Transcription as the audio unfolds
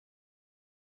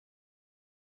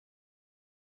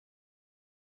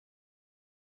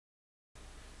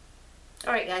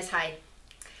Alright guys, hi.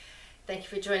 Thank you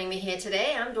for joining me here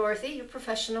today. I'm Dorothy, your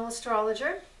professional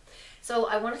astrologer. So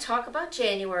I want to talk about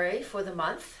January for the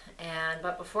month,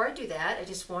 but before I do that, I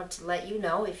just want to let you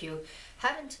know, if you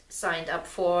haven't signed up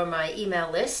for my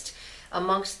email list,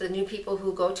 amongst the new people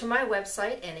who go to my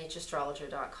website,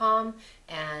 nhastrologer.com,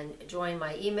 and join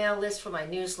my email list for my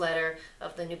newsletter,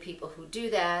 of the new people who do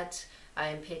that, I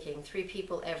am picking 3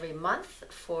 people every month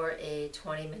for a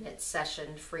 20-minute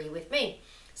session free with me.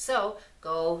 So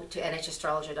go to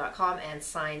nhastrologer.com and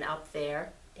sign up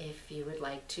there if you would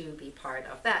like to be part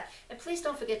of that. And please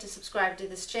don't forget to subscribe to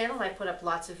this channel. I put up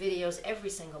lots of videos every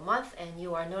single month and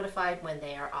you are notified when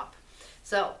they are up.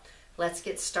 So let's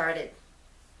get started.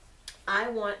 I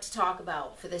want to talk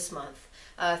about, for this month,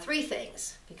 3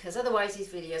 things, because otherwise these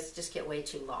videos just get way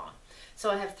too long. So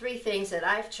I have 3 things that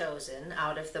I've chosen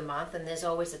out of the month, and there's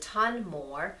always a ton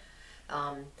more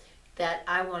that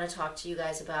I want to talk to you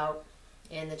guys about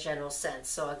in the general sense.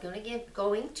 So I'm going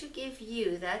to give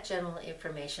you that general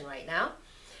information right now.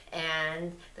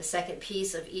 And the second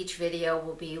piece of each video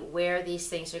will be where these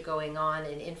things are going on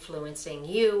and influencing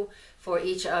you for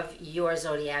each of your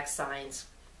zodiac signs.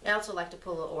 I also like to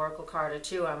pull an oracle card or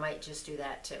 2. I might just do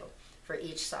that too for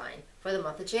each sign for the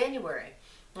month of January.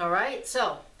 Alright,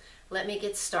 so let me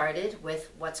get started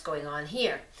with what's going on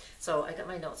here. So I got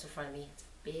my notes in front of me. It's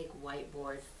a big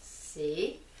whiteboard.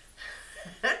 See?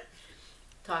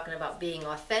 Talking about being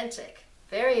authentic.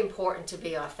 Very important to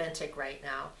be authentic right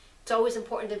now. It's always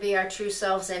important to be our true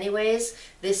selves anyways.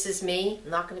 This is me.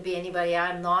 I'm not going to be anybody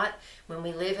I'm not. When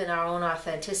we live in our own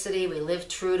authenticity, we live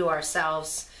true to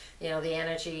ourselves, you know, the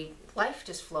energy, life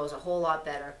just flows a whole lot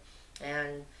better.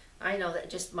 And I know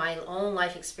that just my own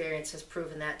life experience has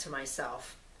proven that to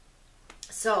myself.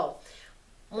 So,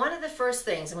 one of the first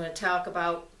things I'm going to talk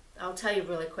about, I'll tell you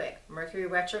really quick. Mercury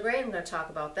retrograde, I'm going to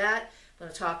talk about that. I'm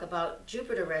going to talk about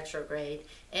Jupiter retrograde,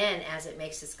 and as it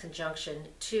makes its conjunction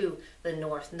to the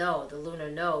North Node, the lunar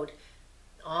node,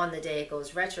 on the day it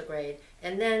goes retrograde.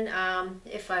 And then,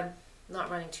 if I'm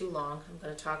not running too long, I'm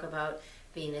going to talk about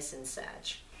Venus in Sag.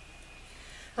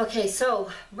 Okay, so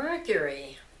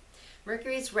Mercury.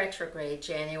 Mercury's retrograde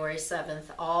January 7th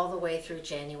all the way through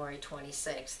January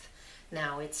 26th.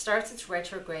 Now, it starts its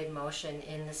retrograde motion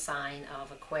in the sign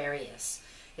of Aquarius.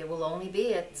 It will only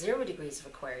be at 0 degrees of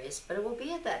Aquarius, but it will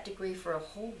be at that degree for a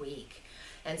whole week.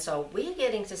 And so we're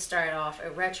getting to start off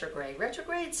a retrograde.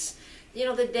 Retrogrades, you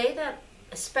know, the day that,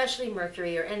 especially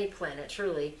Mercury or any planet,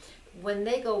 truly, when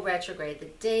they go retrograde, the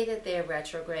day that they're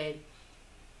retrograde,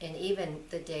 and even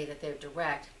the day that they're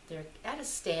direct, they're at a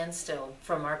standstill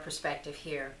from our perspective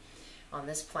here on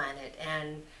this planet.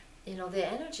 And you know,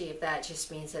 the energy of that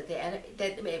just means that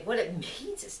what it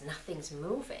means is nothing's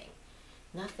moving.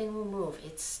 Nothing will move.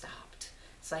 It's stopped.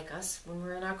 It's like us when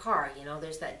we're in our car. You know,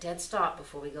 there's that dead stop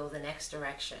before we go the next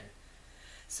direction.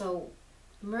 So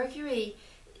Mercury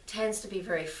tends to be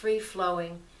very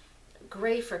free-flowing,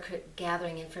 great for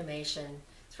gathering information.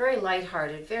 It's very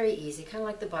lighthearted, very easy, kind of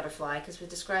like the butterfly, because we're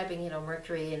describing, you know,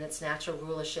 Mercury in its natural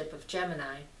rulership of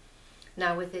Gemini.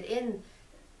 Now, with it in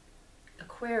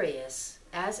Aquarius,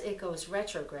 as it goes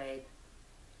retrograde,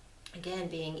 again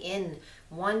being in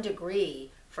 1 degree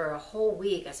for a whole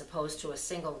week as opposed to a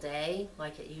single day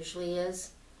like it usually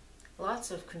is,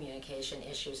 lots of communication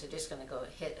issues are just going to go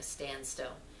hit a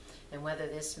standstill. And whether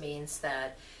this means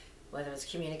that, whether it's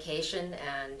communication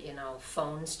and, you know,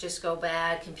 phones just go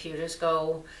bad, computers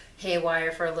go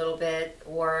haywire for a little bit,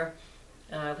 or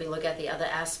if we look at the other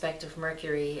aspect of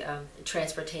Mercury,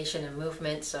 transportation and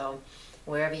movement. So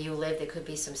wherever you live, there could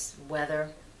be some weather.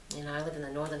 You know, I live in the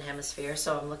northern hemisphere,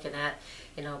 so I'm looking at,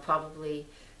 you know, probably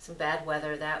some bad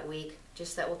weather that week,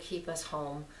 just that will keep us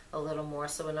home a little more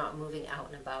so we're not moving out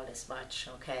and about as much,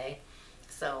 okay?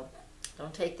 So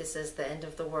don't take this as the end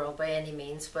of the world by any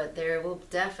means, but there will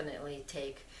definitely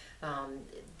take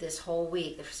this whole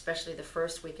week, especially the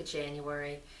first week of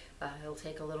January, it'll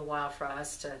take a little while for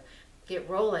us to get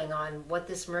rolling on what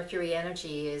this Mercury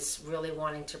energy is really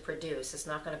wanting to produce. It's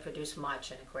not going to produce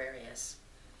much in Aquarius.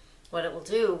 What it will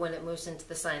do when it moves into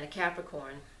the sign of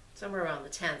Capricorn, somewhere around the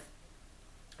 10th,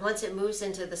 once it moves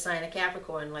into the sign of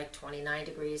Capricorn, like 29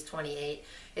 degrees, 28,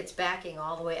 it's backing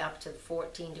all the way up to the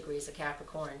 14 degrees of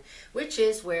Capricorn, which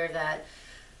is where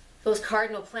those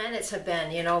cardinal planets have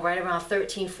been, you know, right around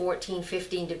 13, 14,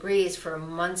 15 degrees for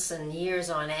months and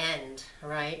years on end,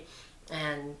 right?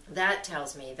 And that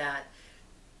tells me that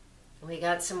we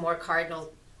got some more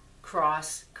cardinal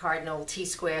cross, cardinal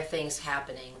T-square things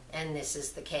happening, and this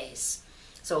is the case.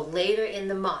 So later in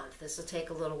the month, this will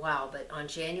take a little while, but on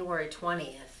January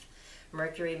 20th,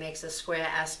 Mercury makes a square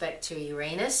aspect to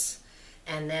Uranus,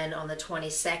 and then on the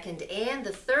 22nd and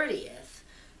the 30th,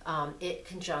 it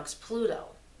conjuncts Pluto.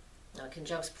 Now, it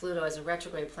conjuncts Pluto as a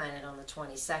retrograde planet on the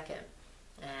 22nd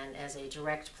and as a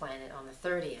direct planet on the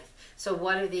 30th. So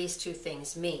what do these two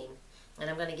things mean? And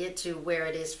I'm going to get to where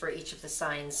it is for each of the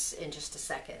signs in just a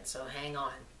second, so hang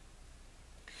on.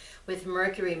 With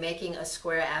Mercury making a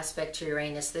square aspect to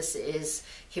Uranus, this is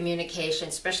communication,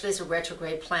 especially as a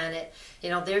retrograde planet. You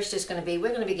know, there's just going to be, we're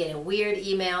going to be getting weird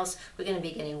emails, we're going to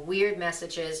be getting weird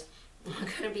messages, we're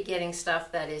going to be getting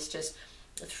stuff that is just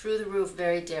through the roof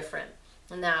very different.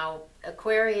 Now,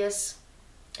 Aquarius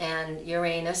and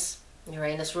Uranus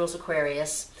rules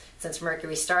Aquarius. Since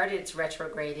Mercury started its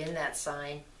retrograde in that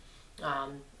sign,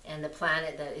 and the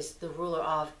planet that is the ruler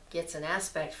of gets an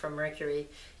aspect from Mercury,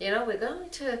 you know, we're going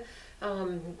to,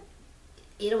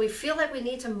 you know, we feel like we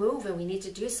need to move and we need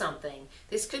to do something.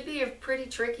 This could be a pretty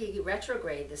tricky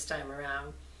retrograde this time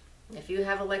around. If you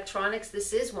have electronics,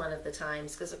 this is one of the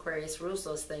times, because Aquarius rules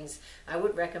those things. I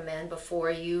would recommend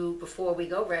before we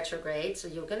go retrograde, so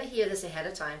you're going to hear this ahead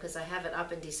of time because I have it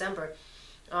up in December.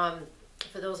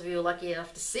 For those of you lucky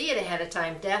enough to see it ahead of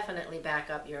time, definitely back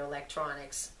up your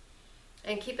electronics.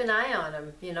 And keep an eye on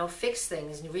them, you know, fix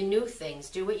things, renew things,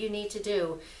 do what you need to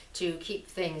do to keep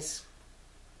things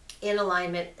in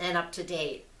alignment and up to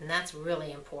date. And that's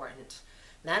really important.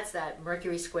 And that's that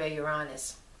Mercury square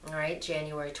Uranus, all right,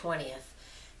 January 20th.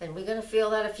 And we're going to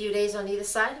feel that a few days on either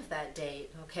side of that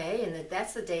date, okay? And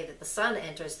that's the day that the sun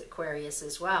enters Aquarius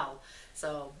as well.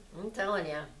 So I'm telling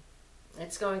you,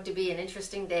 it's going to be an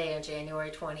interesting day on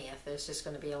January 20th. There's just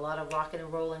going to be a lot of rocking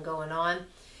and rolling going on.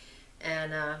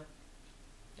 And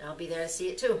I'll be there to see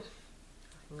it too.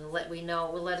 We'll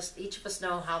let each of us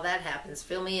know how that happens.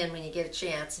 Fill me in when you get a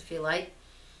chance, if you like.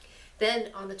 Then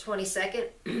on the 22nd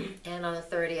and on the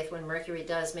 30th, when Mercury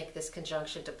does make this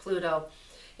conjunction to Pluto,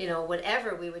 you know,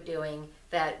 whatever we were doing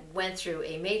that went through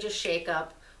a major shakeup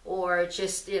or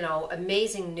just, you know,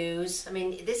 amazing news. I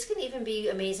mean, this can even be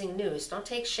amazing news. Don't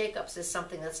take shakeups as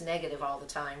something that's negative all the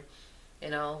time, you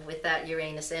know, with that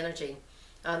Uranus energy.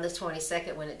 On the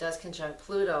 22nd, when it does conjunct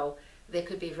Pluto, there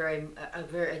could be a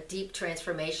very deep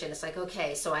transformation. It's like,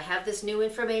 okay, so I have this new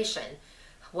information.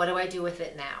 What do I do with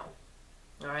it now?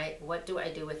 All right, what do I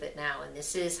do with it now? And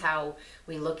this is how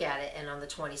we look at it. And on the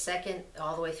 22nd,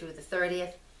 all the way through the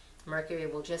 30th, Mercury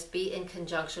will just be in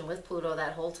conjunction with Pluto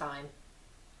that whole time,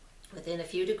 within a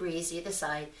few degrees either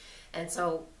side. And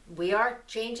so we are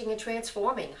changing and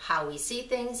transforming how we see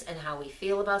things and how we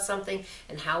feel about something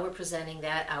and how we're presenting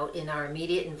that out in our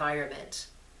immediate environment.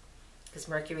 Because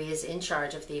Mercury is in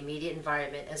charge of the immediate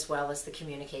environment as well as the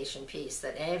communication piece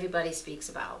that everybody speaks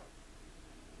about.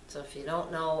 So if you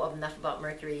don't know enough about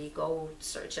Mercury, go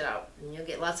search it out and you'll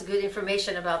get lots of good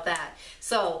information about that.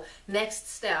 So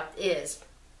next step is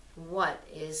what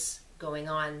is going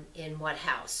on in what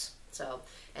house. So,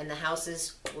 and the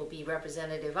houses will be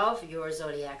representative of your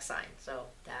zodiac sign. So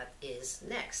that is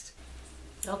next.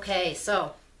 Okay,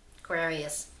 so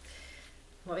Aquarius.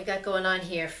 What we got going on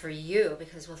here for you,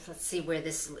 because let's see where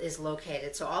this is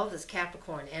located. So all of this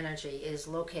Capricorn energy is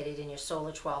located in your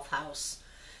solar 12th house.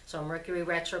 So Mercury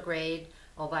retrograde,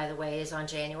 oh, by the way, is on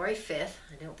January 5th.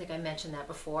 I don't think I mentioned that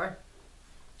before.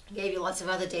 I gave you lots of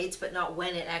other dates, but not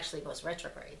when it actually goes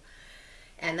retrograde.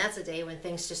 And that's a day when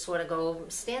things just sort of go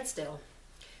standstill.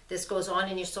 This goes on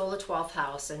in your solar 12th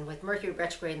house, and with Mercury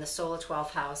retrograde in the solar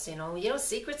 12th house, you know,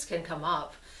 secrets can come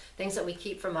up. Things that we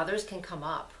keep from others can come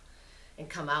up and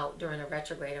come out during a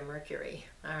retrograde of Mercury,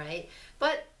 all right?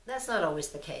 But that's not always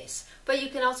the case. But you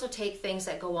can also take things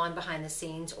that go on behind the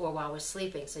scenes or while we're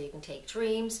sleeping. So you can take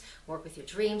dreams, work with your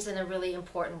dreams in a really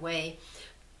important way.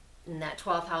 And that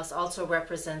 12th house also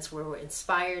represents where we're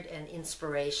inspired and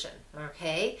inspiration,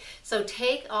 okay? So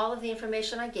take all of the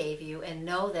information I gave you and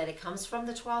know that it comes from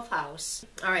the 12th house.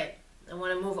 All right, I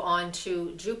want to move on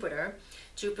to Jupiter.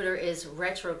 Jupiter is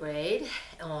retrograde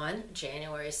on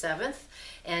January 7th.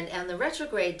 And on the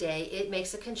retrograde day, it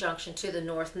makes a conjunction to the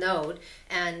North Node.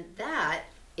 And that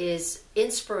is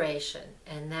inspiration.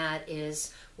 And that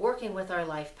is working with our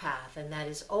life path. And that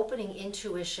is opening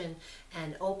intuition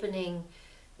and opening,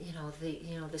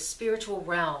 the spiritual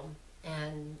realm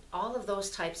and all of those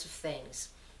types of things.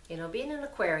 You know, being an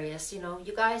Aquarius,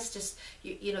 you guys just,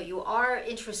 you are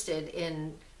interested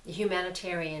in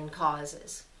humanitarian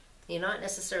causes. You're not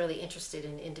necessarily interested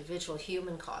in individual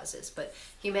human causes, but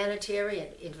humanitarian,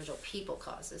 individual people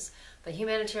causes. But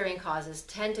humanitarian causes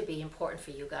tend to be important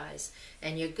for you guys.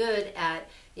 And you're good at,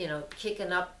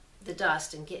 kicking up the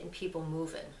dust and getting people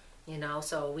moving,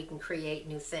 so we can create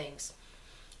new things.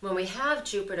 When we have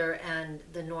Jupiter and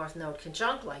the North Node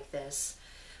conjunct like this,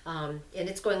 and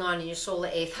it's going on in your solar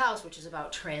 8th house, which is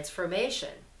about transformation.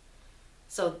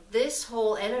 So this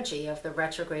whole energy of the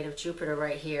retrograde of Jupiter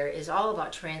right here is all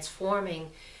about transforming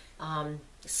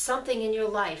something in your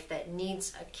life that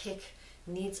needs a kick,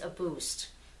 needs a boost.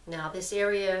 Now this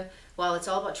area, while it's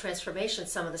all about transformation,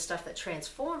 some of the stuff that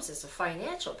transforms is a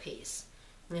financial piece.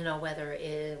 You know, whether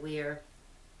we're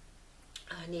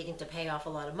needing to pay off a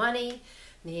lot of money,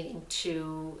 needing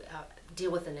to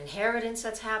deal with an inheritance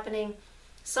that's happening.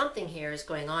 Something here is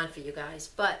going on for you guys.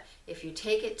 But if you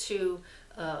take it to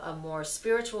a more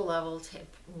spiritual level, to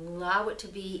allow it to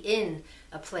be in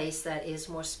a place that is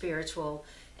more spiritual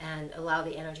and allow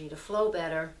the energy to flow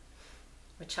better,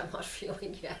 which I'm not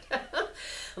feeling yet.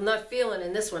 I'm not feeling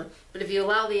in this one. But if you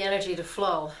allow the energy to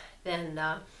flow, then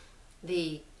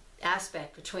the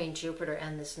aspect between Jupiter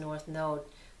and this North Node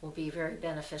will be very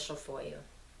beneficial for you.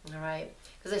 All right,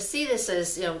 because I see this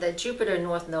as, you know, that Jupiter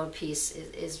North Node piece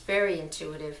is very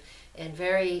intuitive and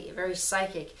very, very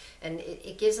psychic, and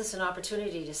it gives us an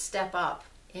opportunity to step up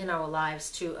in our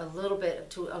lives to a little bit,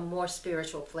 to a more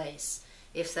spiritual place,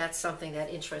 if that's something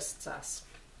that interests us.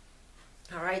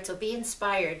 All right, so be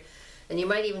inspired, and you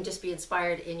might even just be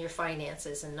inspired in your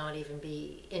finances and not even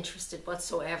be interested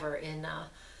whatsoever in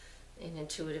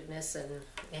intuitiveness and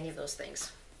any of those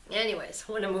things. Anyways,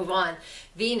 I want to move on.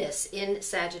 Venus in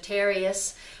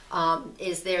Sagittarius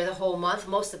is there the whole month,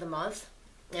 most of the month.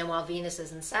 And while Venus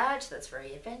is in Sag, that's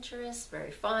very adventurous,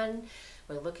 very fun.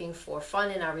 We're looking for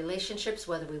fun in our relationships,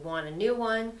 whether we want a new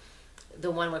one. The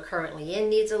one we're currently in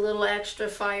needs a little extra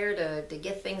fire to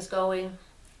get things going.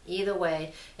 Either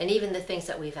way, and even the things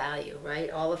that we value, right?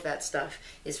 All of that stuff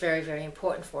is very, very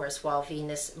important for us while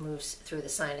Venus moves through the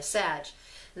sign of Sag.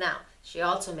 Now, she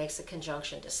also makes a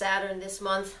conjunction to Saturn this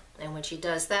month, and when she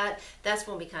does that, that's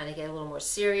when we kind of get a little more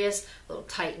serious, a little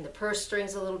tighten the purse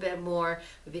strings a little bit more.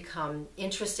 We become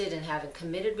interested in having a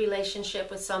committed relationship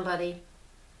with somebody,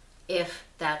 if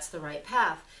that's the right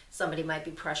path. Somebody might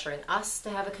be pressuring us to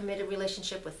have a committed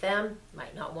relationship with them,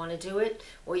 might not want to do it,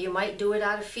 or you might do it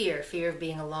out of fear of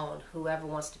being alone. Whoever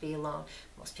wants to be alone,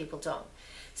 most people don't.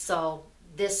 So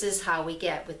this is how we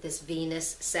get with this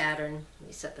Venus, Saturn, let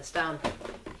me set this down,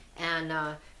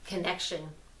 and connection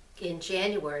in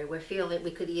January. We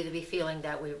could either be feeling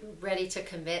that we're ready to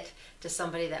commit to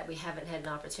somebody that we haven't had an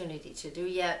opportunity to do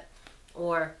yet,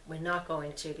 or we're not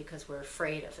going to because we're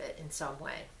afraid of it in some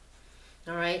way.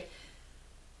 All right?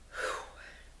 Whew.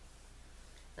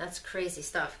 That's crazy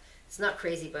stuff. It's not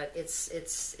crazy, but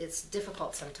it's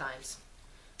difficult sometimes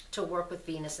to work with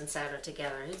Venus and Saturn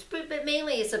together. But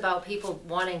mainly it's about people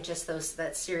wanting just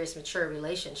that serious, mature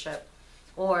relationship,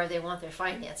 or they want their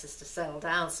finances to settle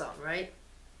down some, right?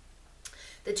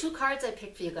 The two cards I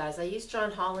picked for you guys, I used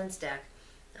John Holland's deck.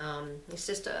 It's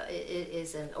just it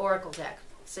is an oracle deck,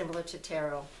 similar to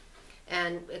tarot.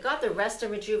 And it got the Rest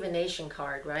and Rejuvenation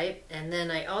card, right? And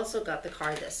then I also got the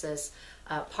card that says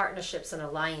Partnerships and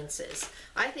Alliances.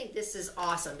 I think this is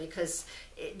awesome because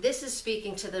this is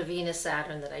speaking to the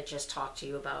Venus-Saturn that I just talked to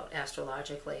you about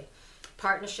astrologically.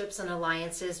 Partnerships and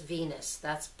Alliances, Venus,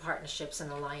 that's Partnerships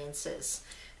and Alliances.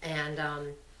 And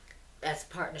that's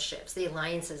partnerships. The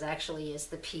alliances actually is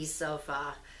the piece of,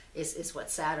 is what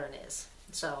Saturn is.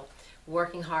 So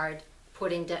working hard,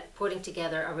 putting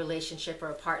together a relationship or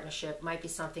a partnership might be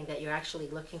something that you're actually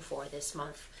looking for this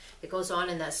month. It goes on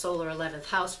in that solar 11th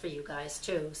house for you guys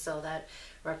too, so that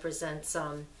represents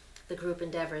the group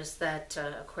endeavors that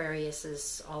Aquarius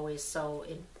is always so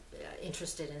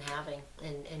interested in having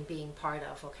and being part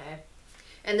of, okay?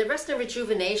 And the Rest and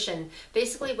Rejuvenation,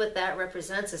 basically what that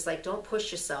represents is like, don't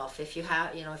push yourself. If you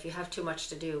have, if you have too much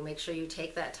to do, make sure you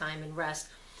take that time and rest.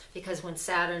 Because when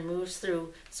Saturn moves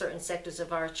through certain sectors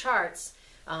of our charts,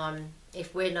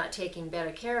 if we're not taking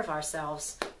better care of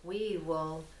ourselves, we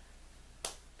will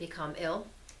become ill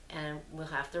and we'll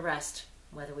have to rest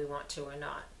whether we want to or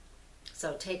not.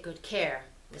 So take good care.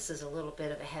 This is a little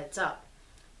bit of a heads up.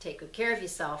 Take good care of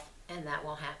yourself and that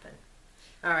will happen.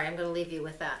 All right, I'm going to leave you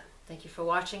with that. Thank you for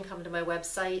watching. Come to my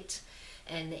website,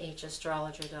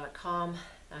 nhastrologer.com.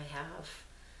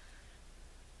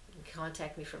 You can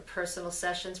contact me for personal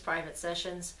sessions, private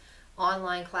sessions,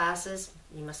 online classes.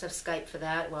 You must have Skype for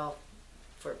that. Well,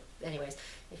 anyways,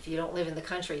 if you don't live in the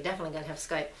country, you definitely got to have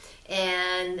Skype.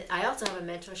 And I also have a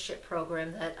mentorship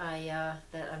program that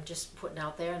I'm just putting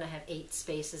out there, and I have 8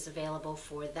 spaces available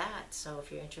for that. So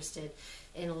if you're interested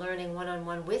in learning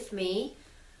one-on-one with me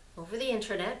over the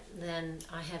internet, then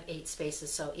I have 8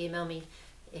 spaces. So email me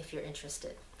if you're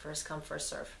interested. First come, first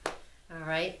serve. All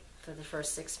right, for the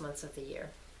first 6 months of the year.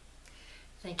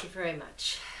 Thank you very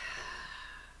much.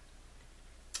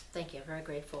 Thank you. I'm very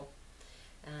grateful.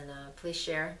 And please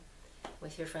share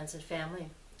with your friends and family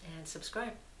and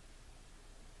subscribe.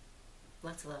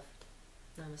 Lots of love.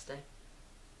 Namaste.